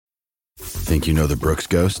Think you know the Brooks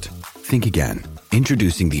Ghost? Think again.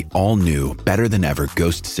 Introducing the all-new, better-than-ever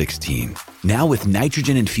Ghost 16. Now with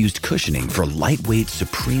nitrogen-infused cushioning for lightweight,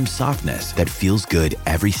 supreme softness that feels good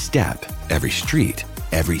every step, every street,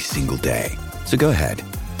 every single day. So go ahead,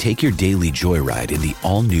 take your daily joyride in the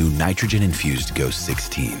all-new nitrogen-infused Ghost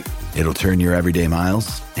 16. It'll turn your everyday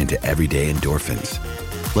miles into everyday endorphins.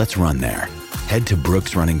 Let's run there. Head to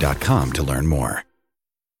brooksrunning.com to learn more.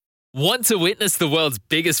 Want to witness the world's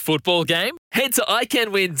biggest football game? Head to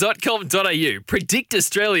iCanWin.com.au, predict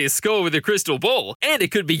Australia's score with a crystal ball, and it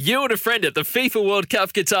could be you and a friend at the FIFA World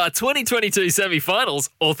Cup Qatar 2022 semi-finals,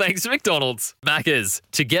 all thanks to McDonald's. Maccas,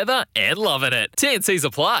 together and loving it. TNCs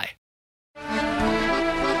apply.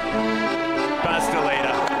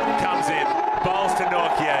 Bastelita comes in, bowls to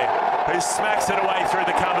Nortje, who smacks it away through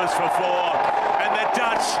the covers for four, and the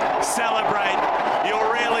Dutch celebrate. You'll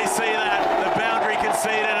rarely see that. The boundary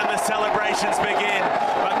conceded and the celebrations begin.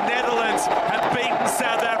 But Netherlands have beaten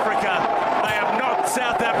South Africa. They have knocked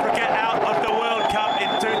South Africa out of the World Cup in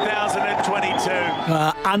 2022.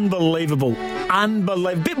 Unbelievable.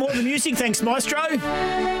 Unbelievable. Bit more of the music, thanks, Maestro.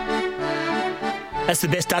 That's the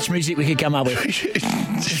best Dutch music we could come up with.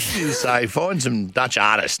 You say, find some Dutch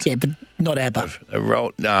artist. Yeah, but not ABBA.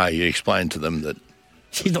 No, you explain to them that...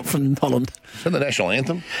 She's not from Holland. Is that the national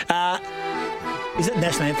anthem? Is it the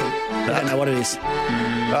national anthem? I don't know what it is.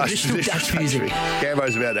 Traditional Dutch music.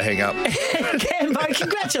 Cambo's about to hang up. Cambo,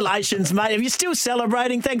 congratulations, mate. Are you still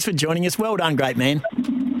celebrating? Thanks for joining us. Well done, great man.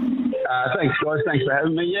 Thanks, guys. Thanks for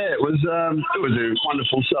having me. Yeah, it was a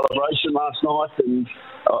wonderful celebration last night, and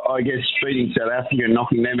I guess beating South Africa and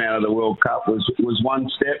knocking them out of the World Cup was one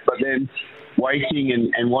step, but then waiting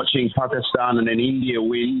and watching Pakistan and then India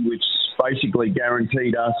win, which basically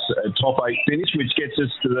guaranteed us a top 8 finish, which gets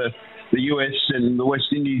us to the US and the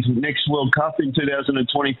West Indies next World Cup in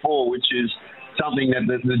 2024, which is something that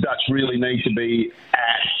the Dutch really need to be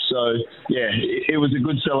at. So, yeah, it was a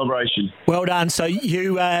good celebration. Well done. So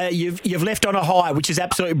you've left on a high, which is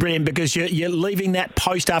absolutely brilliant, because you're leaving that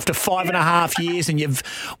post after 5.5 years, and you've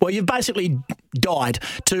basically died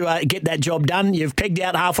to get that job done. You've pegged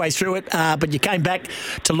out halfway through it, but you came back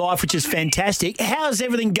to life, which is fantastic. How's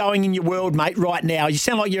everything going in your world, mate, right now? You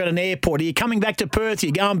sound like you're at an airport. Are you coming back to Perth? Are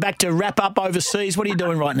you going back to wrap up overseas? What are you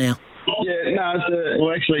doing right now? Yeah, no,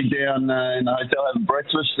 we're actually down in the hotel having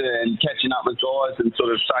breakfast and catching up with guys and sort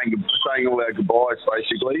of saying all our goodbyes,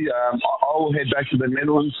 basically. I'll head back to the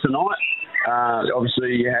Netherlands tonight.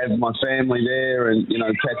 Obviously, you have my family there and,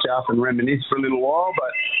 catch up and reminisce for a little while.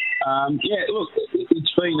 But, look,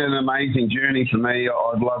 it's been an amazing journey for me.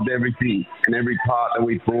 I've loved everything and every part that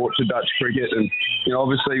we've brought to Dutch cricket. And,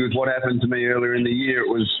 obviously, with what happened to me earlier in the year, it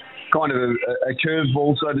was kind of a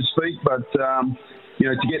curveball, so to speak. But,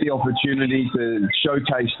 to get the opportunity to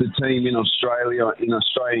showcase the team in Australia, in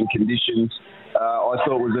Australian conditions, I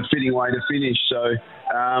thought was a fitting way to finish. So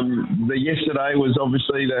the yesterday was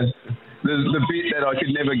obviously the bit that I could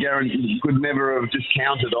never have just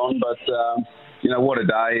counted on. But, what a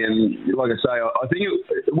day. And like I say, I think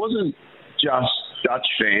it wasn't just Dutch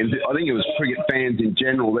fans. I think it was cricket fans in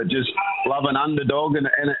general that just love an underdog, and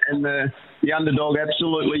the underdog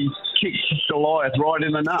absolutely kicked Goliath right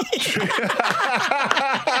in the nuts.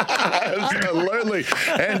 Absolutely,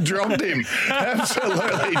 and dropped him.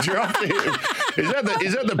 Absolutely dropped him. Is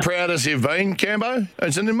that the proudest you've been, Cambo?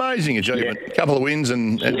 It's an amazing achievement. A couple of wins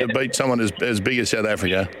and to beat someone as big as South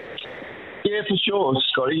Africa. Yeah, for sure,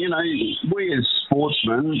 Scotty. We as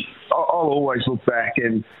sportsmen, I'll always look back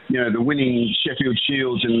and, the winning Sheffield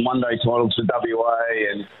Shields and one-day titles for WA,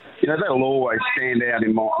 and, they'll always stand out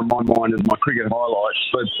in my mind as my cricket highlights.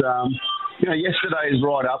 But, yesterday is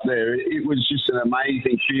right up there. It was just an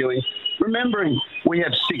amazing feeling. Remembering we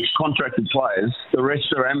have 6 contracted players, the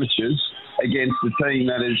rest are amateurs, against the team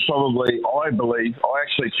that is probably, I believe, I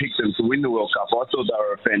actually picked them to win the World Cup. I thought they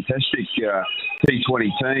were a fantastic T20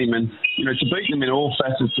 team, and to beat them in all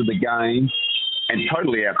facets of the game and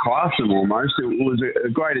totally outclass them almost, it was a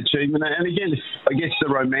great achievement. And again, I guess the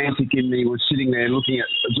romantic in me was sitting there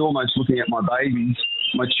almost looking at my babies,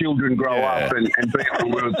 my children grow up and be on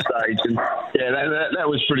the world stage, and that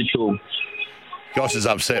was pretty cool. Goss is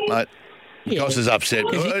upset, mate. Yeah. Goss is upset.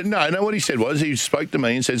 No, what he said was he spoke to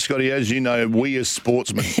me and said, Scotty, as you know, we as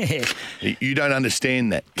sportsmen, you don't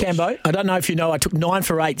understand that. Cambo, I don't know if you know, I took 9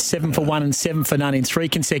 for 8, 7 for 1 and 7 for none in 3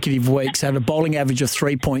 consecutive weeks. I had a bowling average of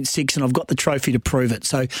 3.6 and I've got the trophy to prove it.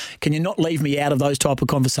 So can you not leave me out of those type of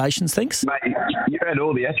conversations, thanks? Mate, you had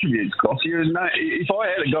all the attributes, Goss. If I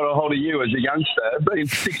had got a hold of you as a youngster, being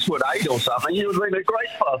 6'8" or something, you would have been a great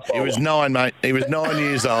fast bowler. He was 9, mate. He was 9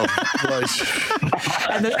 years old. Please.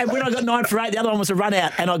 And when I got 9 for 8, the other one was a run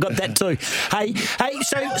out, and I got that too. Hey,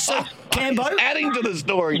 so Cambo, adding to the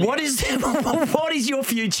story. what is your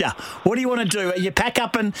future? What do you want to do? You pack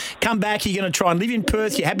up and come back? You're going to try and live in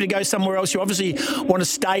Perth? You're happy to go somewhere else? You obviously want to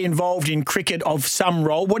stay involved in cricket of some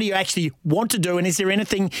role. What do you actually want to do? And is there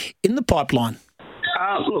anything in the pipeline?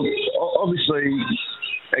 Look, obviously,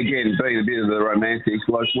 again, being a bit of the romantic,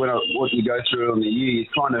 like what you go through in the year, you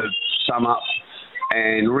kind of sum up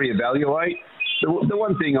and reevaluate. The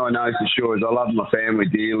one thing I know for sure is I love my family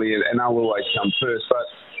dearly, and they'll always come first. But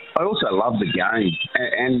I also love the game,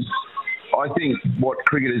 and I think what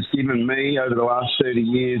cricket has given me over the last 30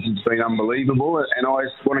 years has been unbelievable, and I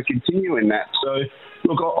want to continue in that. So,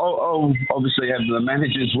 look, I'll obviously have the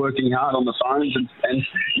managers working hard on the phones, and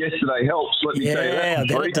yesterday helps, let me tell you that. Yeah, I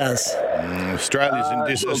bet it does.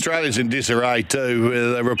 Australia's in disarray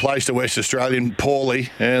too. They replaced the West Australian poorly,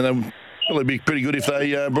 and they'll probably be pretty good if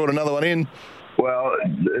they brought another one in. Well,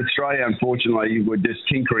 Australia, unfortunately, were just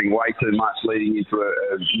tinkering way too much leading into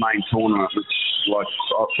a main tournament, which, like,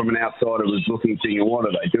 from an outsider was looking, thinking, what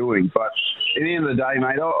are they doing? But at the end of the day,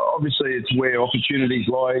 mate, obviously it's where opportunities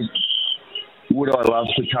lie. Would I love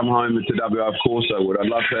to come home to WA? Of course I would. I'd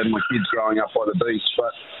love to have my kids growing up by the beach,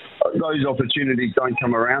 but those opportunities don't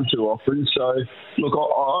come around too often. So, look,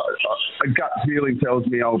 a gut feeling tells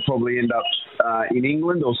me I'll probably end up in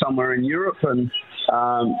England or somewhere in Europe, and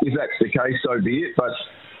if that's the case, so be it. But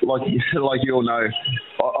like you all know,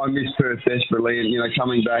 I miss Perth desperately, and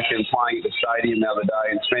coming back and playing at the stadium the other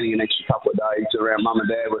day and spending an extra couple of days around mum and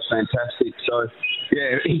dad was fantastic. So,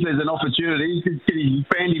 yeah, if there's an opportunity, can you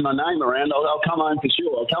bandy my name around? I'll come home for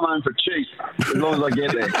sure. I'll come home for cheap as long as I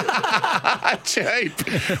get there.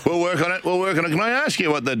 Cheap. We'll work on it. Can I ask you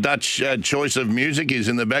what the Dutch choice of music is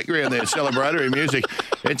in the background there? Celebratory music.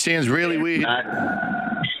 It sounds really weird.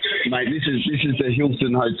 Mate, this is the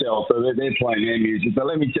Hilton Hotel, so they're playing their music. But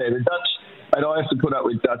let me tell you, the Dutch, and I have to put up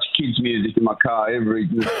with Dutch kids' music in my car every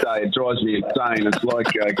day. It drives me insane. It's like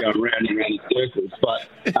going round and round in circles. But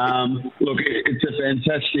look, it's a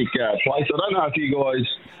fantastic place. I don't know if you guys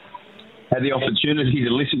had the opportunity to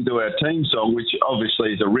listen to our team song, which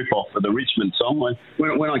obviously is a rip-off of the Richmond song.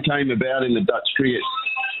 When I came about in the Dutch cricket,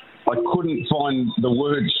 I couldn't find the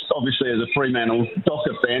words, obviously, as a Fremantle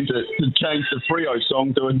Docker fan, to change the Freo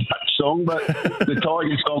song to a Dutch song, but the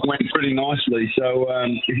Tigers song went pretty nicely. So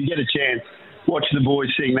if you get a chance, watch the boys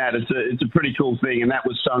sing that. It's a pretty cool thing, and that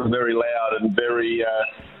was sung very loud and very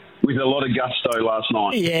with a lot of gusto last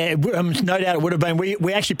night. Yeah, no doubt it would have been.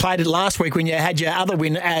 We actually played it last week when you had your other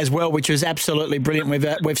win as well, which was absolutely brilliant.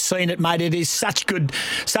 We've seen it, mate. It is such good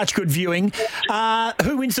viewing.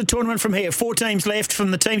 Who wins the tournament from here? 4 teams left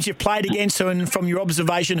from the teams you've played against, and from your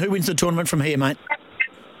observation, who wins the tournament from here, mate?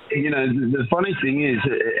 The funny thing is,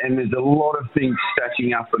 and there's a lot of things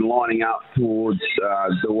stacking up and lining up towards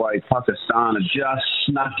the way Pakistan have just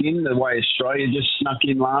snuck in, the way Australia just snuck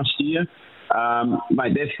in last year.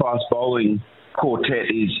 Mate, their fast bowling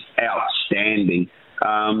quartet is outstanding.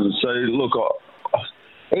 So, look,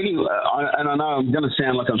 anyway, and I know I'm going to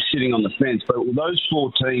sound like I'm sitting on the fence, but those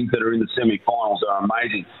 4 teams that are in the semi-finals are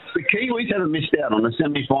amazing. The Kiwis haven't missed out on a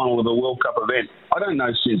semi-final of a World Cup event, I don't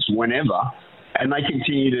know since whenever, and they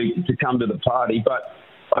continue to come to the party. But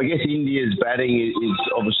I guess India's batting is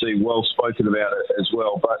obviously well spoken about as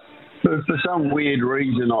well. But for some weird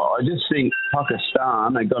reason, I just think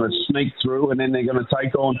Pakistan are going to sneak through, and then they're going to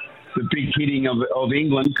take on the big hitting of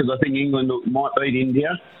England, because I think England might beat India.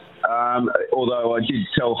 Although I did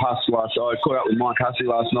tell Huss I caught up with Mike Hussey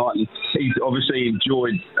last night, and he's obviously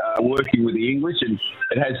enjoyed working with the English, and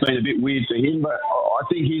it has been a bit weird for him, but I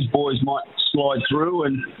think his boys might slide through,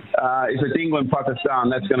 and if it's England-Pakistan,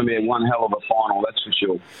 that's going to be one hell of a final, that's for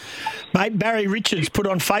sure. Mate, Barry Richards put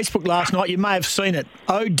on Facebook last night, you may have seen it.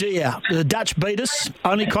 Oh dear, the Dutch beat us.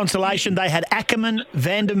 Only consolation, they had Ackerman,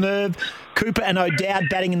 Van der Merwe, Cooper and O'Dowd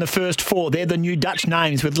batting in the first 4. They're the new Dutch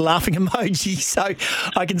names with the laughing emoji. So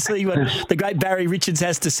I can see what the great Barry Richards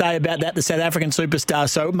has to say about that, the South African superstar.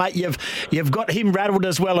 So, mate, you've got him rattled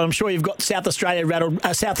as well, and I'm sure you've got South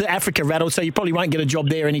Africa rattled, so you probably won't get a job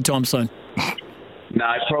there anytime soon. No,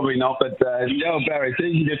 probably not. But Barry, it's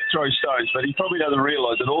easy to throw stones, but he probably doesn't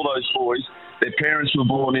realise that all those boys, their parents were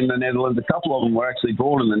born in the Netherlands. A couple of them were actually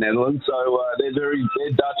born in the Netherlands, so they're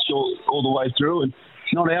Dutch all the way through. And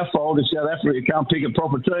it's not our fault if South Africa can't pick a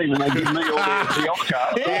proper team, and they give me all the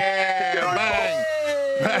Oscar. Yeah, bang.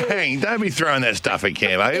 Hey, don't be throwing that stuff at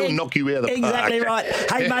Cambo. He'll knock you out of the Exactly park.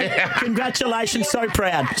 right. Hey, mate, congratulations. So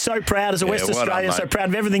proud. So proud as a West well done, Australian. So mate. proud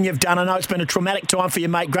of everything you've done. I know it's been a traumatic time for you,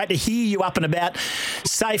 mate. Great to hear you up and about,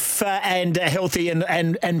 safe and healthy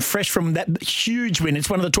and fresh from that huge win. It's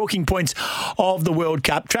one of the talking points of the World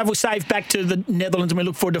Cup. Travel safe back to the Netherlands, and we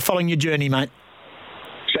look forward to following your journey, mate.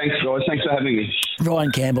 Thanks, guys. Thanks for having me.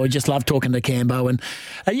 Ryan Cambo, we just love talking to Cambo. And,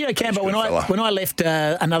 Cambo, when I left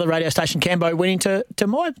another radio station, Cambo went into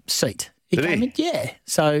my seat. Did he? In, yeah.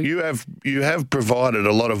 So You have provided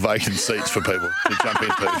a lot of vacant seats for people to jump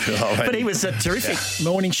into. But he was a terrific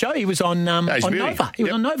morning show. He was on he's on beauty. Nova. He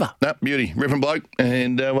was on Nova. No, beauty. Ripping bloke.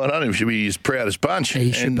 And well done him. Should be his proudest bunch.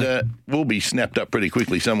 He should be. We'll be snapped up pretty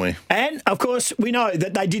quickly somewhere. And, of course, we know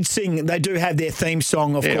that they did sing. They do have their theme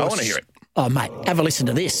song, of course. I want to hear it. Oh, mate, have a listen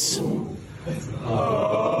to this. Oh,